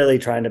we really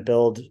trying to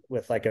build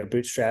with like a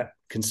bootstrap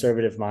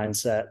conservative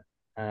mindset.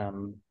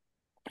 An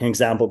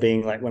example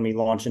being like when we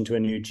launch into a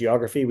new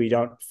geography, we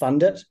don't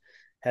fund it. It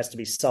has to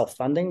be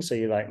self-funding. So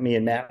you like me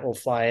and Matt will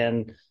fly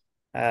in,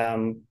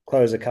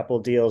 close a couple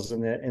of deals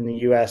in the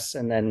US,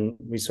 and then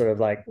we sort of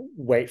like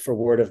wait for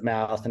word of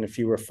mouth and a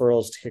few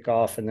referrals to kick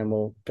off, and then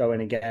we'll go in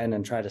again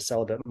and try to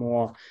sell a bit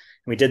more. And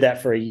we did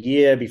that for a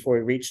year before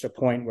we reached a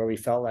point where we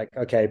felt like,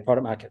 okay,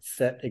 product market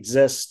fit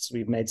exists.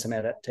 We've made some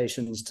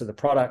adaptations to the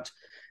product,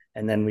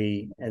 and then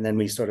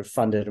we sort of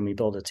funded and we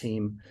built a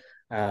team.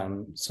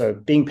 So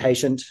being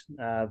patient,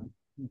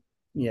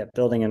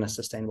 building in a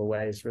sustainable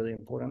way is really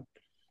important.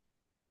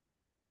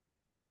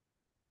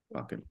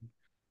 Fucking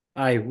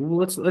Hey, well,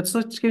 let's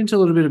get into a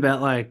little bit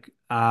about like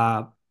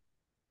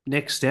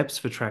next steps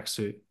for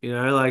Tracksuit.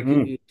 Like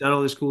Mm. you've done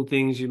all these cool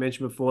things you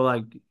mentioned before,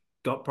 like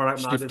got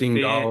product market shifting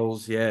fit,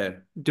 goals, yeah.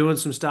 doing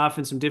some stuff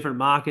in some different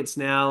markets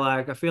now.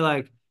 Like I feel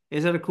like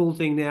is that a cool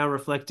thing now,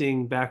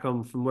 reflecting back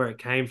on from where it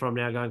came from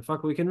now, going,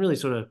 fuck, we can really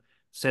sort of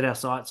set our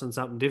sights on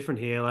something different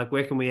here. Like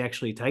where can we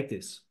actually take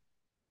this?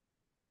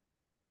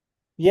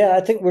 Yeah,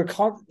 I think we're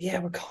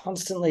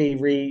constantly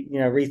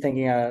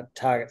rethinking our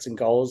targets and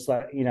goals.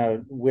 Like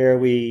where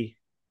we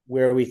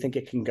think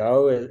it can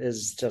go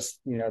is just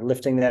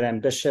lifting that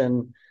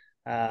ambition.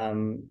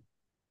 Um,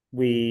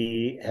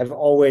 we have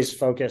always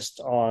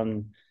focused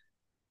on,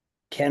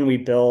 can we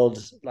build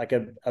like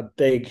a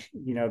big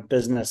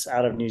business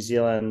out of New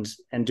Zealand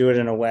and do it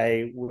in a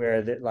way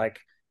where that like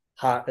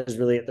heart is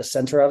really at the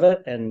center of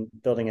it, and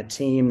building a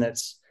team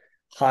that's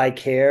high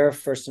care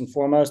first and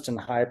foremost and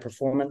high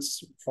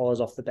performance follows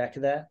off the back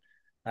of that.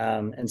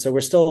 And so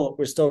we're still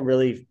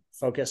really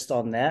focused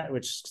on that,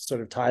 which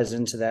sort of ties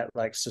into that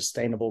like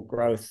sustainable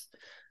growth,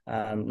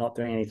 not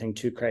doing anything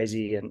too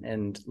crazy,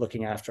 and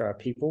looking after our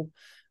people.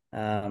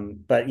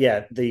 But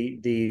yeah,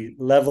 the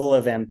level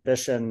of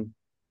ambition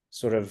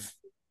sort of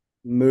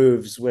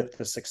moves with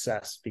the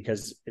success,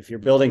 because if you're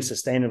building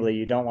sustainably,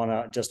 you don't want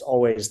to just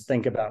always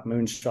think about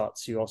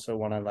moonshots. You also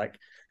want to like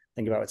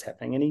think about what's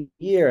happening in a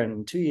year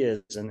and 2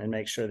 years, and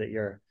make sure that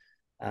you're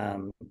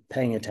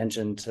paying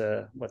attention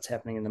to what's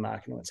happening in the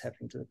market and what's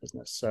happening to the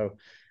business. So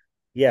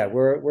yeah,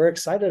 we're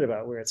excited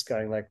about where it's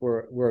going. Like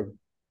we're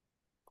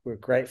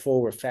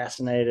grateful, we're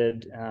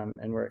fascinated,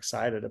 and we're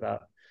excited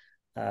about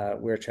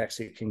where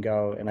Tracksuit can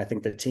go. And I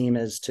think the team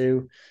is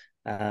too.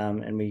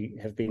 And we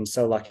have been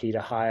so lucky to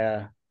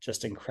hire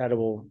just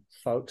incredible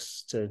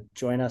folks to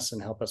join us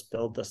and help us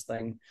build this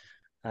thing.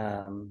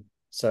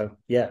 So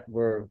yeah,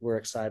 we're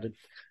excited.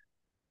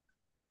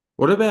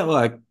 What about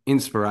like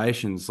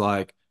inspirations,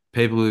 like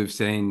people who've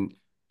seen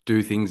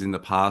do things in the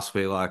past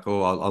where you're like,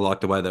 oh, I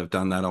like the way they've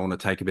done that. I want to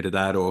take a bit of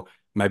that. Or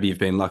maybe you've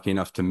been lucky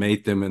enough to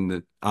meet them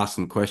and ask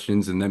them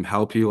questions and them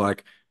help you.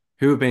 Like,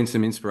 who have been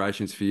some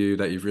inspirations for you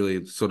that you've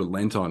really sort of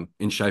lent on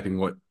in shaping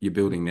what you're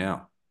building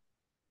now?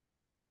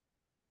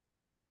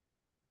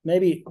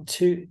 Maybe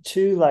two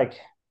like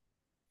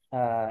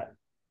uh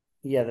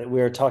yeah, that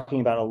we're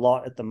talking about a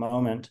lot at the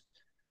moment.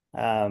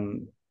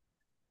 Um,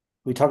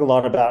 we talk a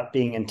lot about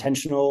being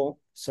intentional.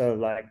 So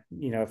like,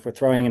 if we're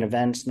throwing an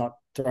event, not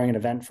throwing an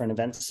event for an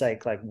event's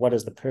sake, like what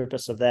is the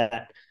purpose of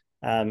that?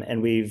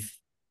 And we've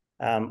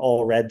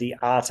all read The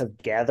Art of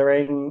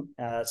Gathering,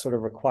 sort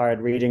of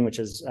required reading, which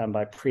is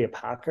by Priya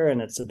Parker.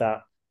 And it's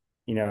about,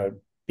 you know,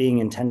 being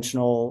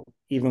intentional,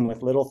 even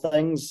with little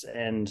things,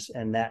 and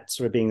that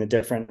sort of being the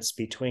difference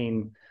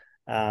between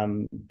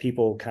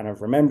people kind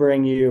of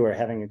remembering you or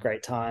having a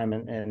great time,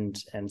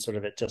 and sort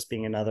of it just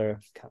being another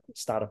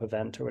startup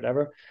event or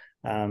whatever.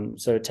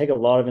 So take a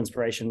lot of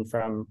inspiration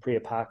from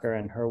Priya Parker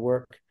and her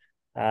work.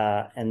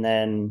 And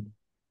then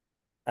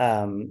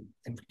I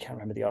can't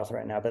remember the author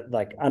right now, but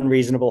like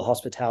Unreasonable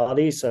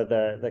Hospitality. So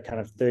the kind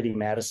of 30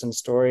 Madison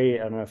story.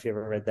 I don't know if you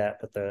ever read that,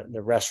 but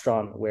the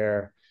restaurant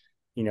where,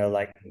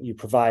 like you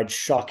provide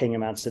shocking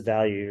amounts of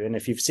value. And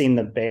if you've seen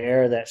The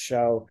Bear, that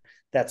show,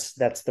 that's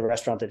the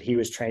restaurant that he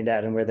was trained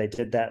at, and where they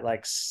did that,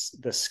 like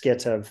the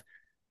skit of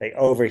they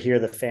overhear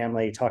the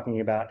family talking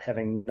about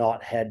having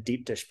not had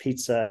deep dish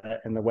pizza,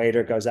 and the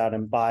waiter goes out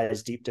and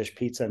buys deep dish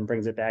pizza and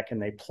brings it back,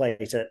 and they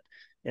plate it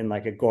in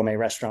like a gourmet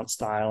restaurant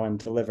style and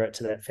deliver it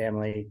to that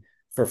family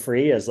for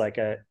free as like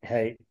a,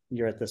 hey,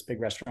 you're at this big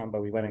restaurant,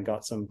 but we went and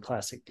got some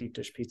classic deep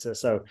dish pizza.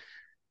 So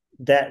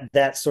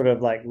that sort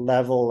of like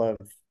level of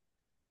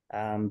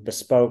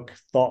bespoke,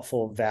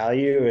 thoughtful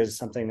value is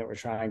something that we're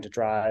trying to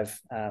drive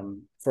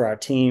for our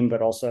team,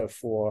 but also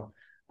for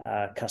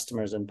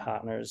customers and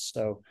partners.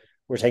 So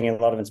we're taking a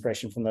lot of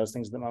inspiration from those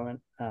things at the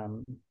moment.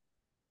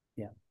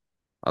 Yeah.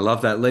 I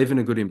love that. Leaving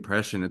a good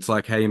impression. It's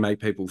like how you make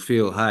people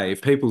feel. Hey,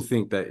 if people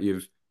think that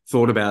you've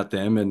thought about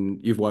them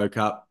and you've woke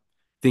up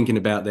thinking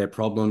about their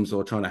problems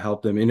or trying to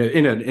help them in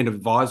an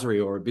advisory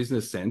or a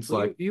business sense,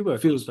 Well, like you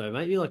work feels also,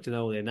 mate. You like to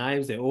know all their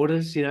names, their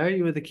orders.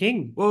 You were the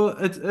king. well,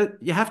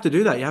 you have to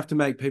do that. You have to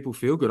make people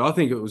feel good. I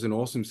think it was an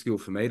awesome skill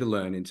for me to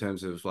learn in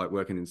terms of like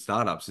working in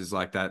startups is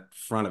like that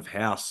front of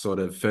house sort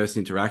of first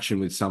interaction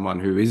with someone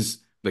who is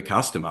the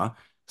customer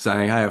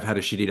saying, hey, I've had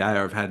a shitty day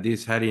or I've had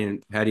this. How do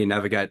you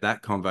navigate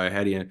that convo?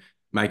 How do you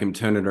make them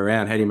turn it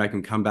around? How do you make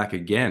them come back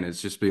again?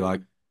 It's just be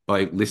like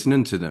by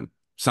listening to them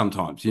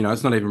sometimes.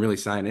 It's not even really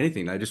saying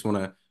anything. They just want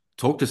to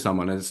talk to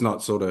someone and it's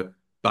not sort of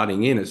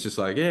butting in. It's just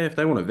like, yeah, if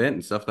they want to vent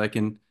and stuff, they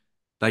can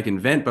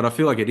vent, but I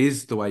feel like it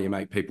is the way you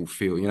make people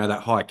feel.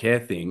 That high care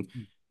thing.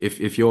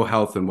 If your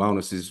health and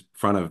wellness is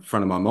front of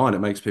my mind, it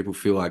makes people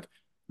feel like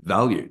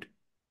valued.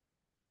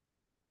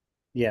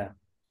 Yeah.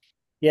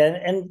 Yeah.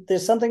 And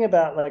there's something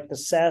about like the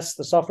SaaS,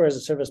 the software as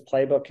a service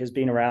playbook, has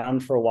been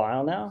around for a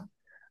while now.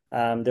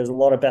 There's a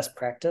lot of best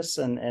practice,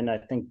 and I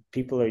think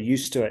people are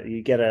used to it.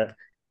 You get a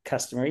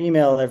customer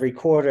email every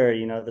quarter,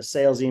 the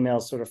sales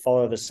emails sort of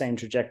follow the same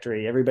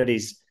trajectory.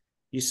 Everybody's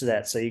used to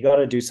that. So you got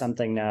to do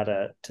something now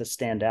to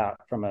stand out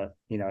from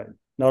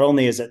not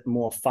only is it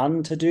more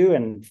fun to do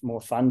and more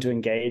fun to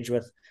engage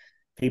with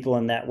people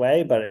in that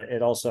way, but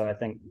it also, I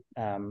think,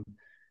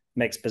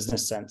 makes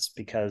business sense,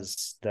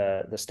 because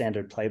the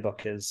standard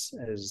playbook is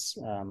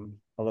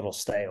a little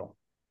stale.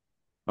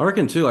 I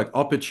reckon too, like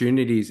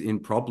opportunities in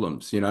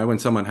problems, when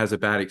someone has a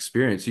bad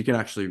experience, you can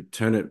actually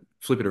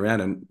flip it around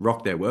and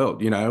rock their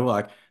world,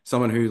 like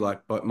someone who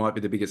like might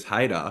be the biggest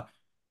hater,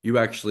 you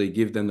actually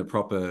give them the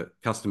proper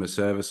customer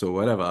service or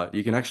whatever,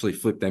 you can actually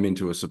flip them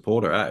into a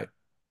supporter, eh?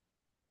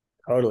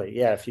 Totally.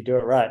 Yeah. If you do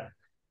it right.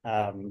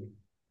 Um,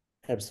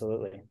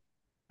 Absolutely.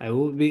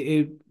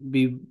 It'd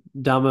be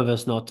dumb of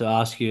us not to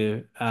ask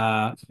you,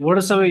 what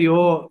are some of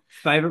your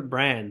favorite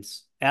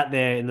brands out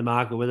there in the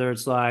market, whether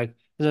it's like,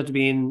 doesn't have to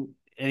be in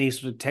any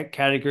sort of tech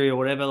category or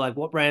whatever. Like,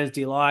 what brands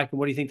do you like and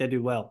what do you think they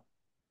do well?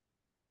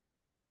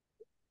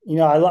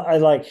 I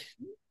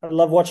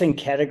love watching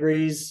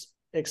categories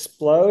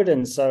explode.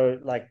 And so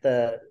like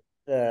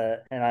and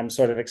I'm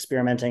sort of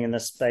experimenting in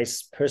this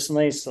space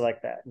personally. So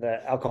like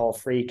the alcohol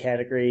free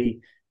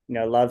category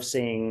love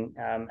seeing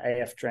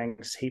AF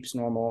Drinks, Heaps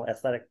Normal,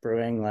 Athletic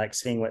Brewing, like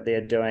seeing what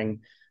they're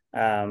doing,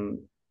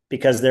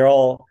 because they're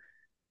all.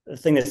 The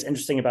thing that's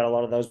interesting about a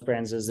lot of those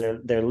brands is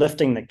they're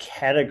lifting the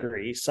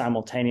category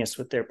simultaneous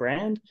with their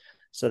brand.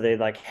 So they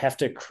like have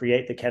to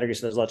create the category.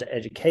 So there's a lot of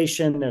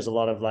education. There's a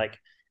lot of like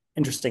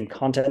interesting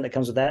content that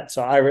comes with that.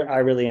 So I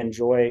really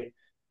enjoy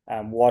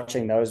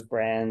watching those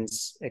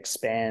brands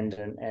expand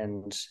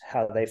and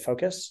how they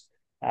focus.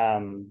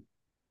 And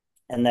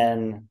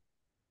then,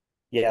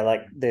 yeah,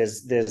 like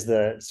there's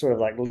the sort of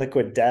like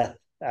Liquid Death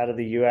out of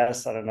the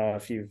US. I don't know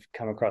if you've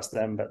come across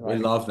them, but We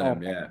like, love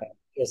them, yeah.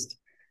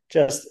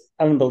 just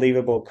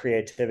unbelievable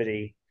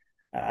creativity,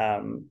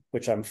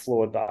 which I'm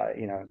floored by.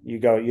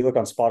 You look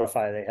on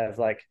Spotify, they have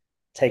like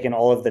taken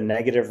all of the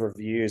negative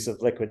reviews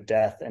of Liquid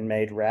Death and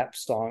made rap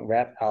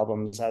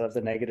albums out of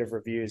the negative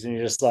reviews, and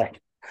you're just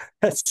like,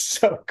 that's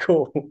so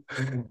cool.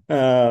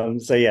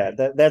 So yeah,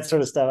 that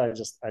sort of stuff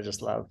I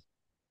just love.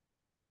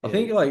 I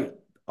think like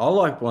I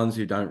like ones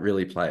who don't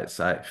really play it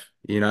safe,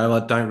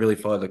 like don't really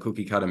follow the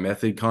cookie cutter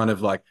method, kind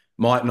of like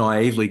might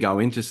naively go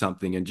into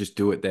something and just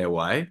do it their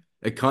way.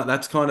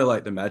 That's kind of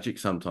like the magic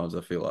sometimes,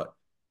 I feel like.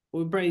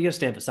 Well, Brett, you got to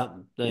stand for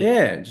something.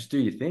 Yeah, just do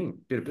your thing.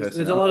 Bit of There's a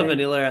lot of personality.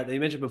 vanilla out there. You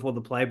mentioned before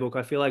the playbook.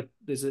 I feel like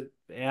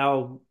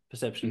our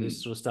perception of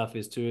this sort of stuff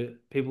is to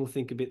people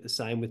think a bit the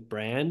same with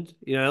brand.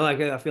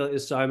 Like I feel like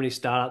there's so many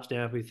startups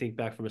now. If we think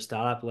back from a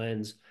startup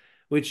lens,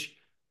 which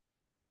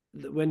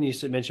when you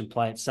mention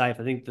play it safe,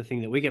 I think the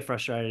thing that we get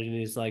frustrated in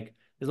is like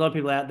there's a lot of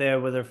people out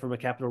there, whether from a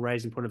capital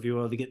raising point of view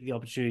or they get the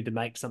opportunity to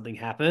make something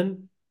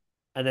happen,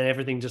 and then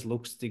everything just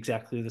looks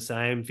exactly the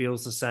same,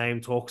 feels the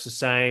same, talks the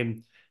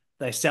same.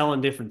 They sell on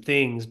different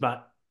things,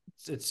 but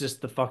it's just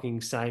the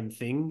fucking same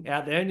thing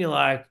out there. And you're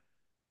like,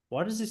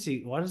 why does this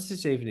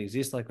even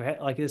exist? Like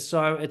it's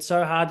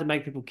so hard to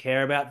make people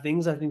care about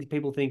things. I think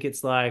people think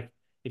it's like,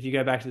 if you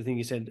go back to the thing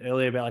you said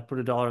earlier about like put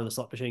a dollar in the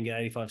slot machine, get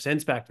 85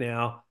 cents back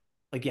now,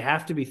 like you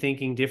have to be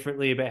thinking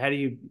differently about how do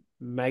you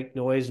make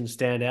noise and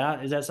stand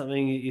out. Is that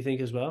something you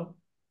think as well?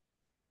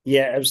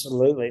 Yeah,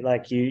 absolutely.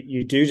 Like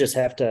you do just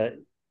have to.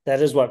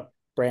 That is what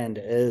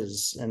brand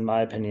is, in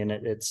my opinion.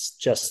 It's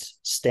just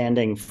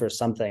standing for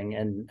something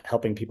and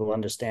helping people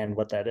understand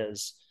what that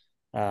is.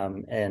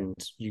 And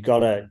you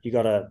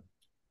gotta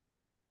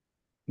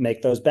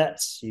make those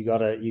bets. You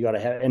gotta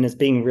have, and it's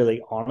being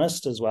really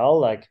honest as well.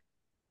 Like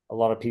a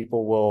lot of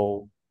people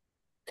will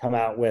come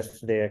out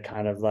with their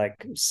kind of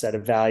like set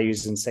of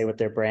values and say what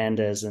their brand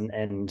is,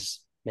 and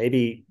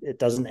maybe it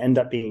doesn't end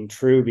up being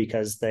true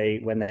because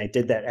when they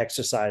did that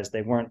exercise,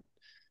 they weren't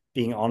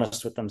being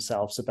honest with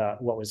themselves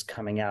about what was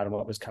coming out and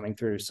what was coming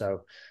through.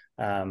 So,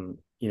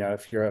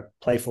 if you're a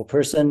playful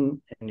person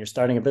and you're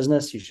starting a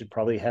business, you should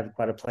probably have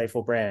quite a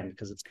playful brand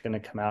because it's going to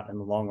come out in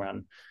the long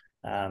run.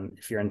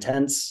 If you're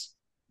intense,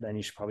 then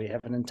you should probably have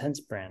an intense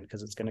brand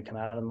because it's going to come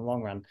out in the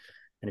long run.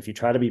 And if you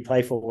try to be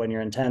playful when you're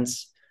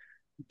intense,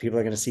 people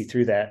are going to see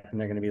through that and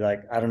they're going to be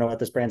like, I don't know what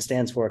this brand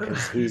stands for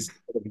because he's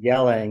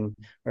yelling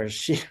or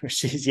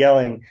she's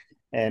yelling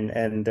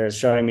and they're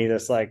showing me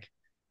this like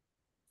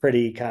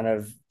pretty kind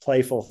of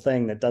playful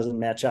thing that doesn't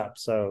match up.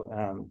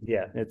 So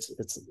yeah, it's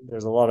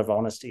there's a lot of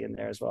honesty in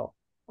there as well.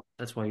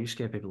 That's why you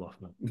scare people off,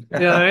 man. You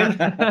know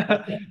what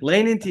I mean?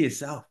 Lean into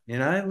yourself,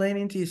 lean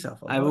into yourself.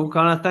 Hey, well,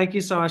 Connor, thank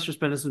you so much for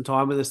spending some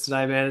time with us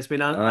today, man. It's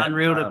been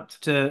unreal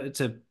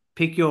to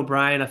pick your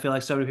brain. I feel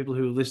like so many people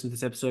who listen to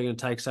this episode are going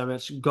to take so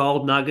much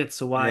gold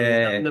nuggets away.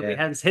 Yeah, That we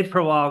hadn't said for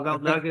a while,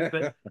 gold nuggets.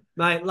 But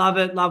mate, love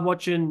it. Love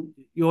watching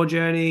your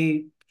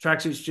journey,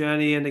 Tracksuit's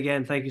journey. And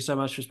again, thank you so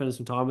much for spending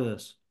some time with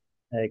us.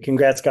 Hey,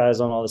 congrats, guys,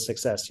 on all the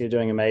success. You're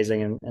doing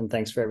amazing, and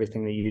thanks for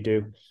everything that you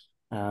do.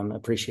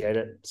 Appreciate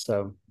it.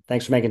 So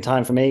thanks for making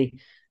time for me,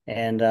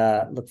 and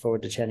look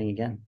forward to chatting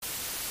again.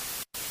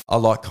 I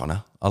like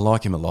Connor. I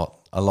like him a lot.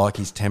 I like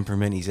his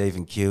temperament. He's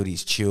even keeled.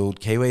 He's chilled.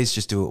 Kiwis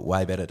just do it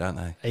way better, don't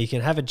they? You can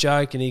have a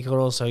joke, and he can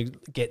also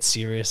get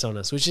serious on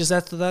us, which is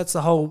that's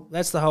the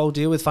whole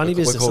deal with funny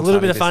business. A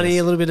little bit of funny,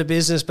 a little bit of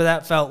business, but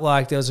that felt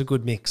like there was a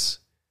good mix.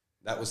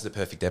 That was the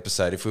perfect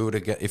episode. If we were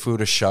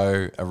to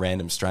show a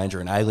random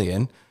stranger an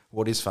alien,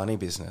 what is funny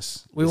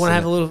business? We want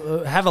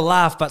to have a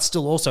laugh, but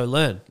still also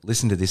learn.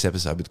 Listen to this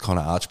episode with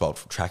Connor Archbold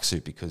from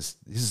Tracksuit because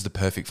this is the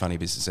perfect funny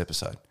business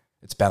episode.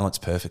 It's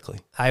balanced perfectly.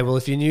 Hey, well,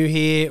 if you're new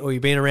here or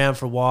you've been around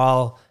for a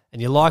while and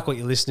you like what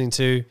you're listening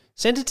to,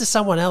 send it to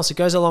someone else. It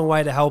goes a long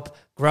way to help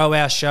grow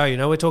our show.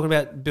 We're talking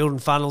about building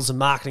funnels and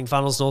marketing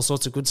funnels and all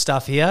sorts of good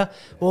stuff here.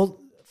 Yeah. Well,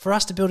 for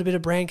us to build a bit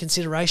of brand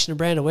consideration and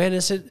brand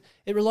awareness, it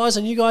relies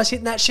on you guys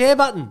hitting that share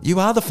button.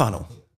 You are the funnel.